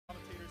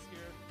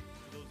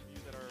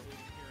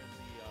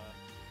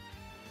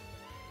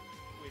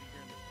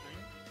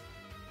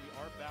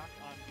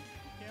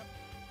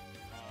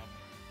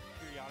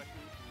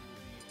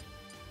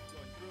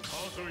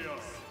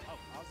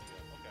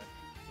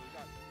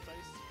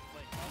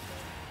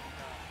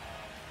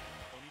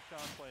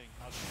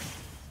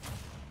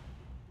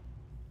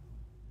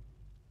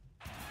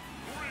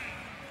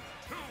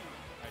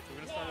Alright, so we're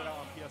going to start it out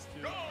on PS2.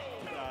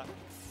 We've got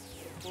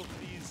both of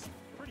these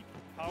pretty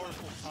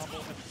powerful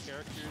combo-heavy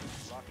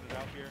characters rocking it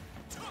out here.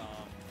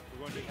 We're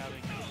going to be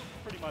having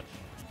pretty much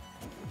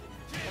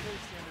a very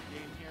standard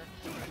game here.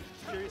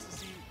 Curious to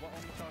see what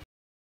Onii-chan.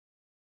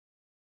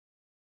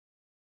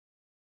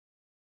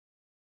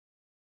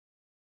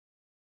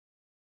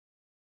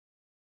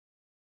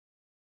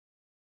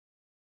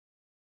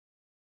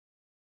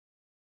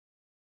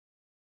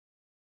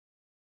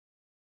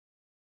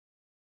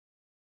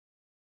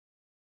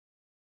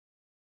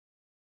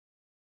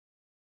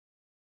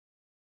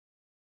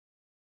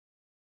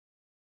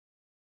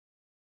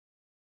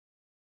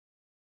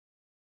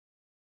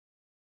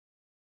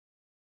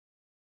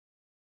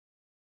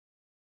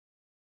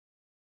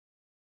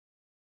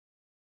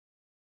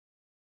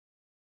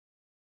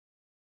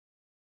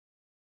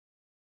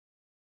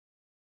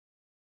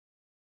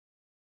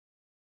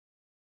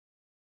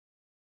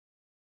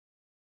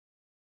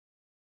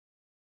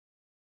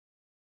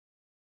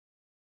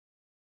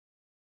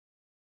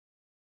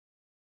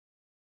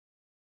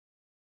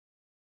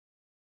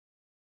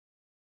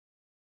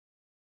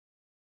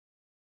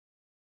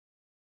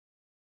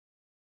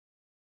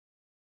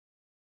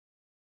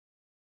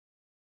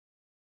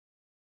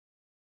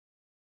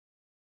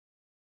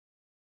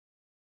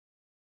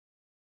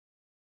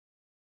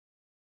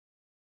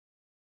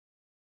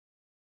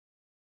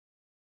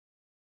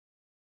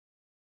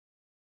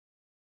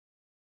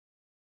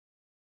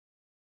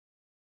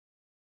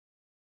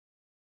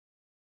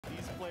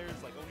 These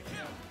players, like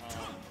Onii-chan,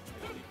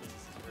 I believe this is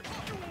his first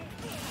time on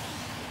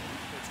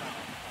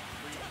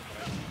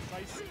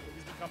Sice,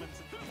 he's been coming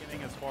since the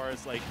beginning as far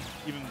as like,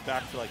 even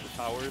back to like the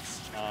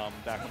towers,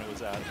 back when it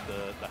was at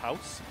the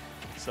house.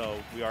 So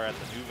we are at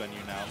the new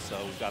venue now, so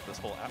we've got this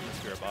whole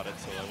atmosphere about it,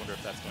 so I wonder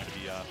if that's going to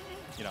be,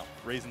 you know,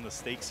 raising the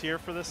stakes here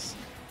for this.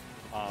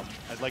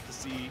 I'd like to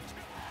see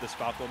this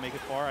Falco make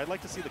it far. I'd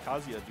like to see the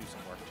Kazuya do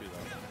some work too,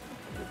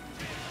 though.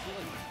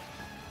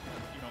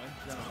 You know, in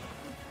general,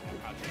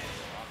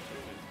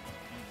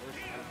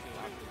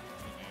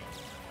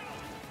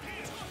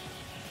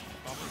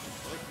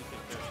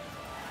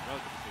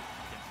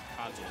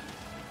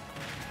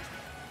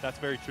 That's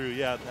very true.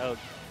 Yeah,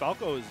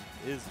 Falco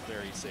is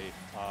very safe,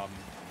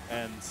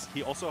 and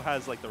he also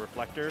has like the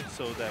reflector,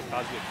 so that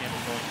Kazuya can't be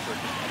going for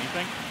just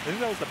anything. I think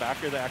that was the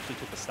backer that actually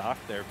took the stock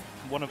there.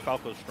 One of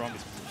Falco's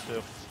strongest moves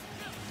too.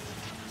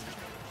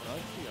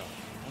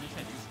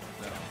 Onii-chan uses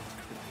that.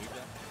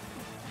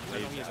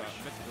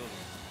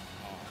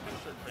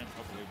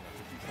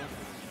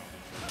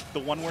 The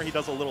one where he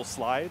does a little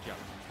slide? Yeah.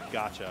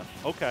 Gotcha.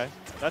 Okay.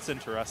 That's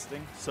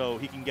interesting. So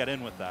he can get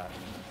in with that.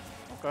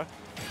 Okay.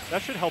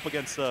 That should help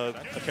against a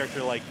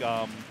character like,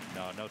 no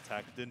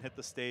tech. Didn't hit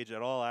the stage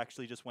at all.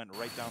 Actually just went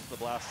right down to the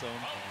blast zone.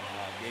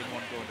 Game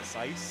 1 going to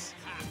Sice.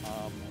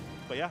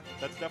 But yeah,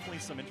 that's definitely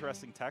some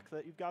interesting tech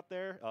that you've got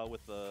there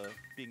with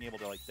being able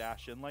to like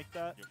dash in like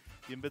that. Yep.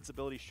 The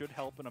invincibility should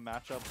help in a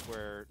matchup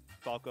where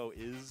Falco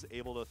is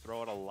able to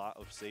throw out a lot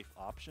of safe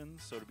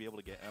options, so to be able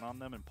to get in on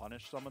them and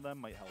punish some of them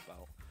might help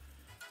out.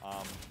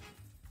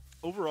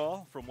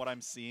 Overall, from what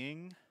I'm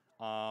seeing,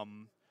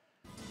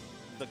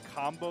 the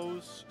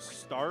combos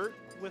start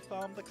with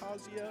the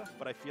Kazuya,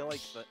 but I feel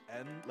like the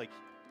end, like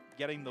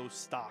getting those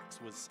stocks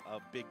was a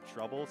big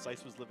trouble.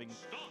 Sice was living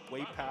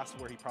way past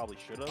where he probably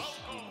should have,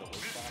 being the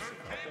weight class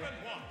out there.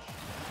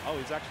 Oh,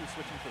 he's actually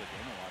switching to the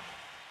Game & Watch.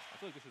 I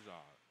feel like this is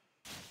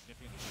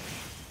significantly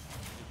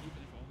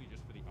even if only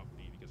just for the up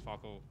B, because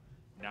Falco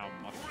now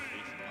must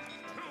face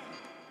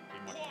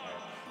pretty much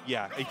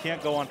Yeah, he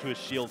can't go onto his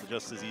shield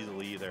just as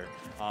easily either.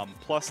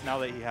 Plus, now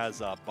that he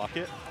has a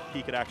bucket,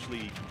 he could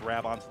actually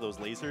grab onto those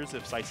lasers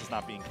if Sice is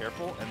not being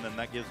careful, and then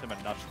that gives him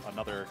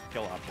another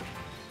kill option.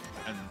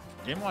 And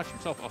Game & Watch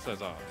himself also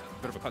has a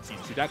bit of a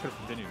cutscene. See, that could have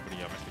continued, but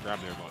he missed the grab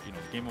there. But, you know,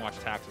 the Game & Watch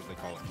tax, as they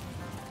call it.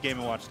 Game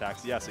 & Watch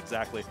tax, yes,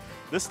 exactly.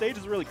 This stage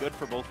is really good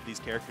for both of these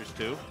characters,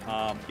 too.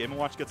 Game &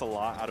 Watch gets a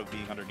lot out of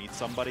being underneath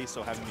somebody,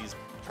 so having these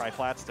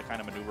tri-flats to kind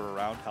of maneuver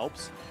around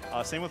helps.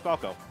 Same with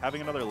Falco.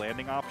 Having another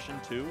landing option,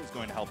 too, is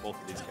going to help both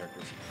of these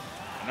characters.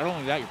 And not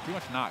only that, you're pretty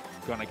much not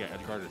going to get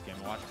edge-guarded as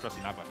Game & Watch,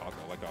 especially not by Falco,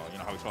 like, you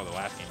know, how we saw the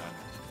last game then.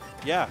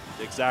 Yeah,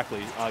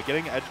 exactly.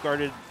 Getting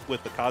edge-guarded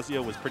with the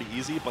Kazuya was pretty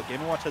easy, but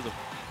Game & Watch has a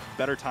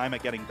better time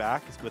at getting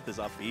back with his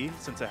up B,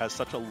 since it has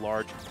such a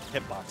large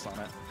hitbox on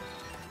it.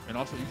 And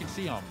also, you can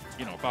see,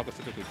 you know, Falco's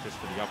typically fish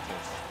for the up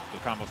tilts, the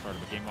combo starter,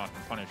 but Game & Watch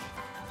can punish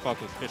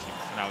Falco's fishing,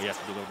 so now he has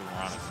to be a little bit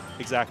more honest.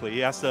 Exactly. He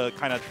has to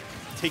kind of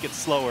take it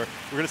slower.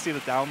 We're going to see the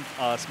down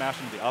smash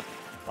into the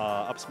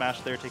up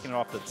smash there, taking it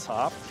off the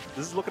top.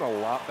 This is looking a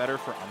lot better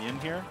for Onion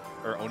here,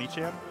 or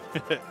Onii-chan.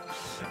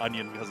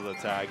 Onion because of the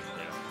tag.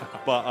 Yeah.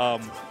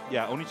 But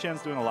yeah,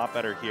 Onii-chan's doing a lot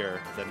better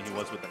here than he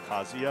was with the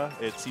Kazuya.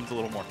 It seems a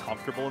little more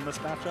comfortable in this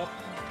matchup.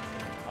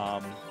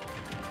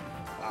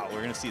 Wow,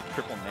 we're going to see a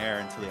triple nair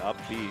into the up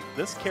B.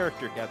 This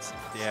character gets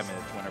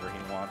damage whenever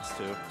he wants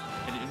to.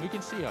 And we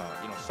can see, you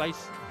know,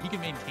 Sice, he can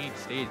maintain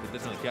stage, but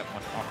doesn't really get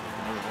much off of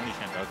whenever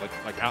Onii-chan does,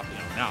 like out, you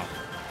know, now.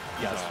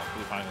 Yes.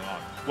 Really finally on.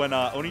 When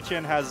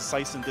Onii-chan has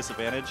Sice in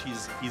disadvantage,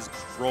 he's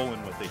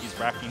rolling with it. He's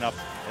racking up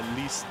at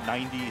least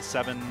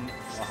 97,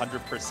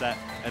 100%,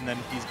 and then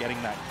he's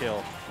getting that kill.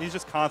 And he's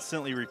just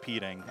constantly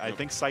repeating. Yep. I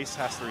think Sice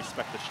has to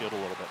respect the shield a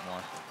little bit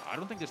more. I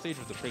don't think the stage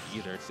was the pick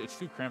either. It's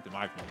too cramped in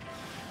my opinion.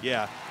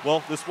 Yeah.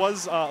 Well, this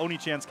was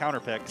Onii-chan's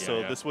counter pick,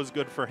 so this was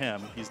good for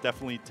him. He's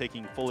definitely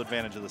taking full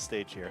advantage of the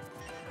stage here.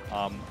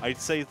 I'd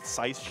say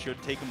Sice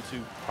should take him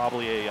to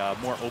probably a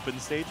more open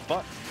stage,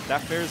 but that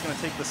fair is going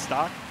to take the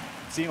stock.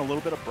 Seeing a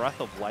little bit of breath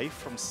of life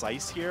from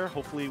Sice here.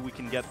 Hopefully we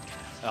can get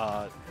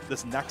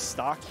this next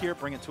stock here,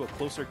 bring it to a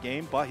closer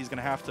game, but he's going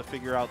to have to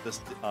figure out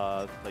this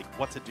like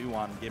what to do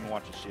on Game &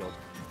 Watch's shield.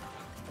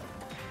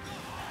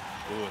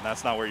 Ooh, and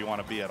that's not where you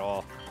want to be at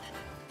all.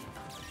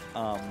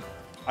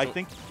 I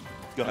think,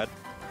 go ahead.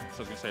 So I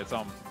was going to say, it's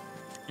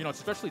you know, it's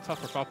especially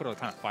tough for Falco to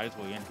kind of fight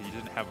his way in because he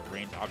doesn't have a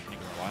range option he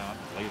can rely on.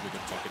 Laser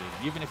just bucket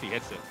it. Even if he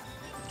hits it,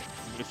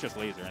 it's just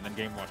laser, and then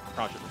Game & Watch can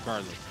crouch it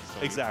regardless.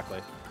 So exactly.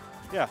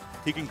 Yeah,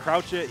 he can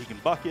crouch it, he can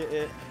bucket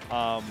it.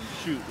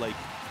 Shoot, like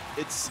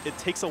it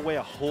takes away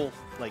a whole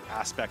like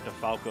aspect of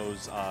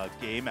Falco's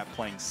game at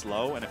playing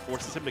slow, and it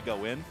forces him to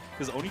go in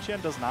because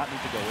Onii-chan does not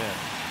need to go in.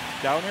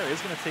 Down air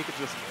is going to take it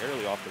just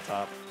barely off the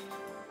top.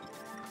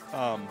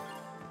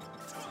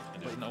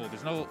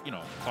 There's no, you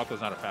know,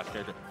 Falco's not a fast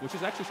character, which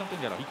is actually something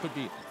that he could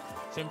be.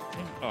 Same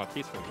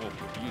case for Wolf.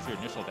 If you use your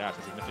initial dash,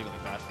 it's significantly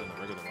faster than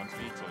the regular one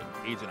speed, so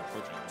it aids in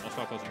approaching. Most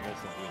Falcos and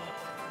Wolves don't do that.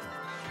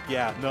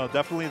 Yeah, no,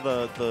 definitely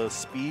the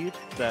speed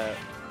that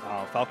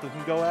Falco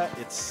can go at,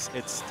 it's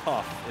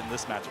tough in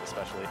this matchup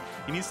especially.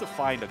 He needs to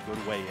find a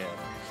good way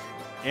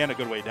in and a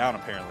good way down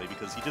apparently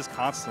because he just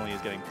constantly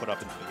is getting put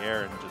up into the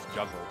air and just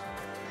juggled.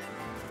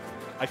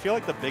 I feel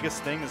like the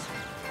biggest thing is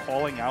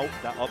calling out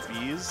the up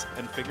Bs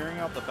and figuring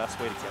out the best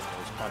way to get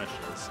those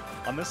punishes.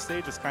 On this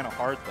stage it's kind of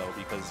hard though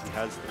because he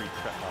has 3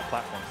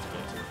 platforms to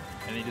get to.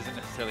 And he doesn't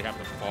necessarily have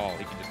to fall,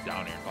 he can just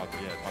down air and Falco.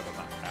 Yeah, Falco's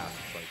not fast.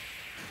 It's like,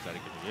 is that a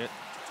good hit?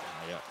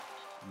 Not yet.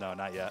 No,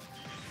 not yet.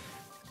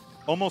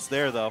 Almost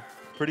there, though.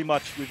 Pretty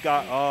much, we've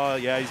got,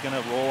 yeah, he's going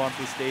to roll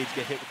onto the stage,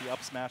 get hit with the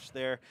up smash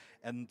there.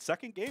 And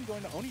second game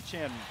going to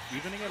Onii-chan,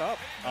 evening it up.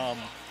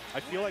 I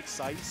feel like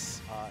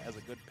Sice, as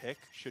a good pick,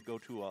 should go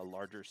to a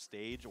larger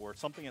stage or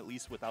something at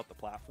least without the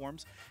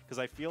platforms. Because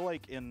I feel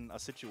like in a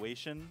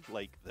situation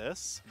like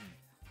this,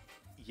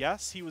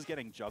 yes, he was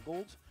getting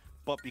juggled,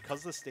 but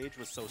because the stage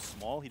was so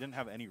small, he didn't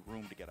have any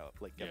room to get up,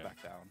 like get back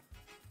down.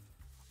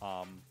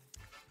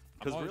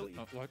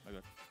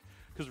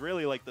 Because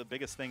really, like the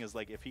biggest thing is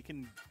like if he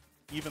can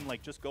even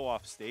like just go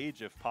off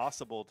stage if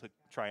possible to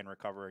try and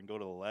recover and go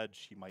to the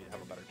ledge, he might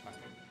have a better time.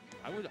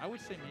 I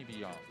would say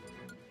maybe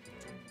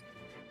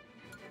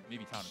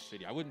Town and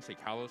City. I wouldn't say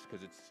Kalos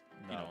because it's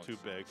too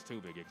big. It's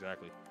too big,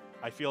 exactly.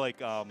 I feel like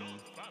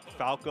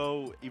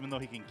Falco, even though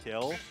he can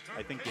kill,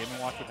 I think Game &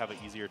 Watch would have an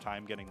easier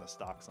time getting the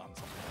stocks on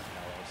something like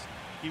Kalos.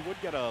 He would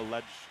get a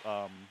ledge,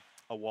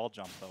 a wall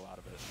jump though out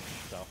of it.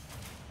 So.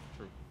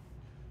 True.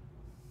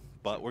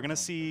 But we're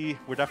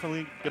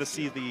definitely gonna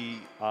see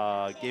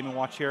the Game &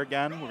 Watch here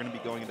again. We're gonna be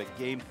going into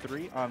Game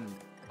 3 on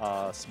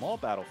a small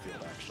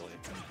battlefield actually.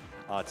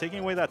 Taking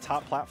away that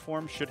top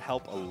platform should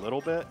help a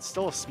little bit. It's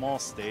still a small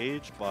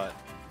stage, but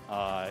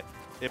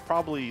it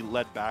probably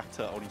led back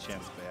to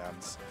Onii-chan's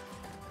bans.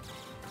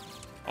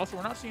 Also,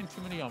 we're not seeing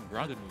too many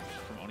grounded moves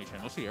from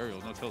Onii-chan. Mostly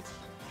aerials, no tilts.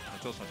 No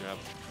tilts, no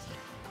jabs.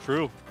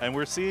 True, and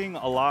we're seeing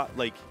a lot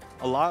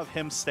of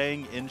him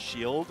staying in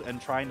shield and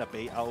trying to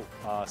bait out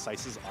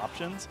Sice's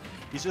options.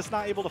 He's just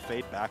not able to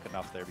fade back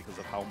enough there because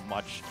of how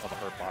much of a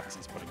hurt box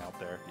he's putting out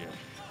there. Yeah.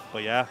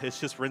 But yeah, it's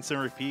just rinse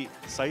and repeat.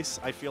 Sice,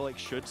 I feel like,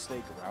 should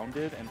stay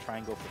grounded and try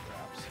and go for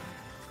grabs.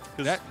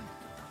 That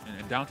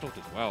and down tilt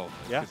as well.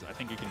 Yeah. I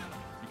think you can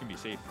be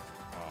safe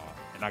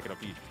and not get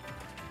up each.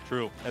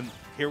 True. And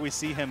here we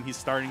see him. He's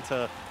starting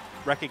to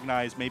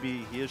recognize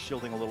maybe he is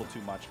shielding a little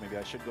too much. Maybe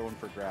I should go in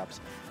for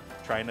grabs.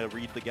 Trying to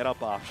read the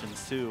get-up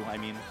options, too. I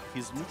mean,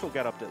 he's neutral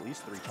get-upped at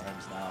least 3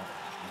 times now.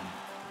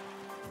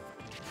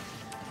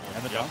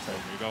 And the down tilt.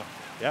 There you go.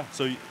 Yeah,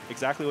 so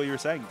exactly what you were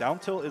saying. Down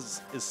tilt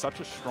is such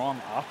a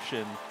strong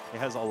option. It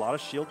has a lot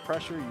of shield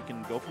pressure. You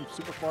can go from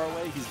super far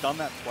away. He's done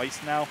that twice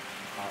now.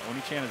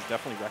 Onii-chan has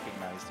definitely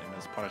recognized him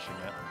as punishing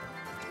it.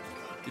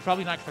 He's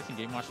probably not expecting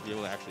Game Watch to be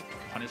able to actually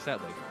punish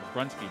that, like,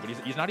 run speed, but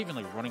he's not even,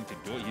 like, running to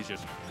do it. He's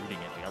just reading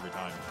it, like, every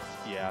time.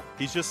 Yeah,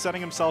 he's just setting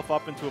himself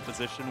up into a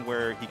position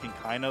where he can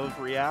kind of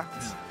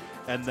react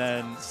and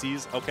then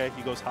sees, okay,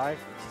 he goes high,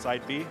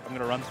 side B, I'm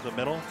going to run to the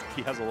middle.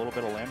 He has a little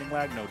bit of landing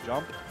lag, no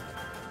jump.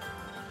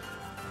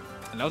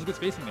 And that was good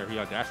spacing there. He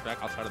dashed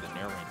back outside of the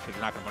nair range because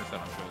you're not going to punish that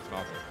on shield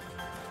Falco.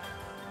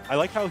 I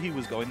like how he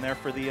was going there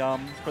for the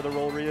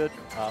roll read.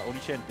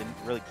 Onii-chan didn't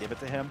really give it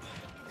to him.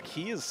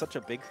 Key is such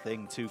a big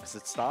thing too because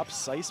it stops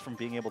Sice from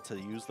being able to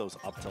use those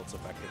up tilts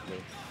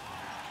effectively.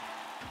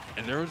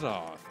 And there was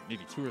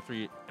maybe 2 or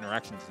 3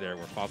 interactions there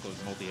where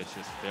Falco's multi-hits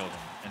just failed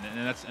him,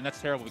 and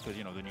that's terrible because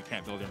then you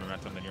can't build your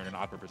momentum, then you're in an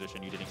awkward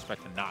position. You didn't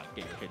expect to not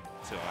get your hit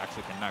to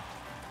actually connect,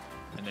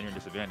 and then you're in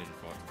disadvantage.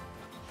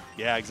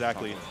 Yeah,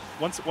 exactly.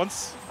 once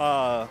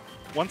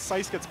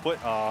Sice gets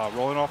put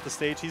rolling off the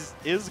stage,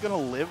 is gonna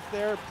live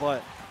there,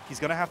 but he's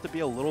gonna have to be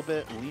a little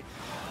bit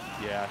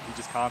yeah, he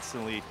just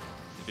constantly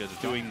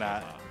doing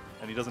that,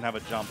 and he doesn't have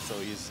a jump, so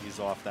he's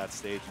off that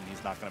stage and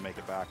he's not gonna make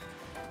it back.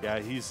 Yeah,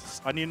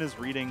 Onion is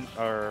reading,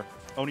 or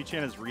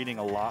Onii-chan is reading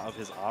a lot of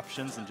his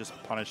options and just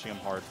punishing him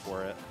hard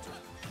for it.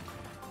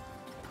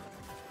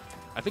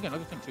 I think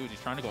another thing too is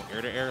he's trying to go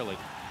air to air, like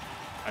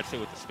I'd say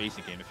with the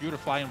spacing game. If you were to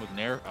fly in with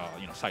Nair,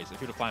 you know, Sice, if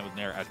you were to fly in with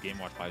Nair as Game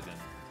Watch flies in,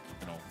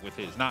 you know, with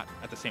his, not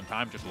at the same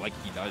time, just like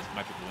he does, he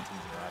might be doing some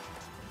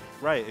interactions.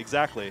 Right,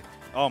 exactly.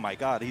 Oh my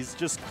god, he's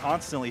just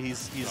constantly,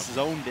 he's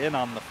zoned in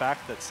on the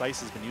fact that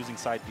Sice has been using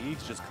side B.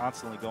 He's just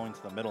constantly going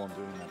to the middle and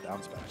doing that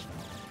down smash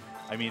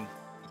now. I mean,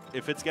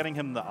 if it's getting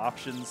him the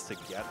options to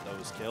get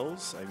those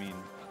kills, I mean,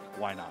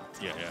 why not?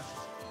 Yeah, yeah.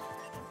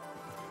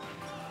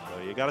 So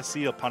you got to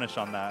see a punish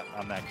on that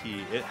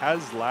key. It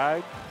has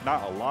lag,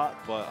 not a lot,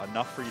 but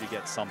enough for you to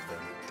get something.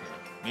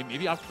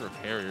 Maybe opt for a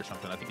parry or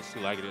something. I think he's too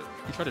lagged.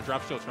 He tried to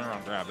drop shield, turn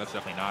around, grab. That's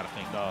definitely not a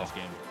thing in this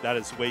game. That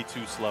is way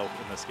too slow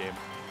in this game.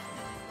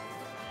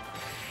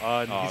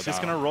 And he's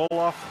just gonna roll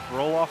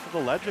off of the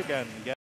ledge again.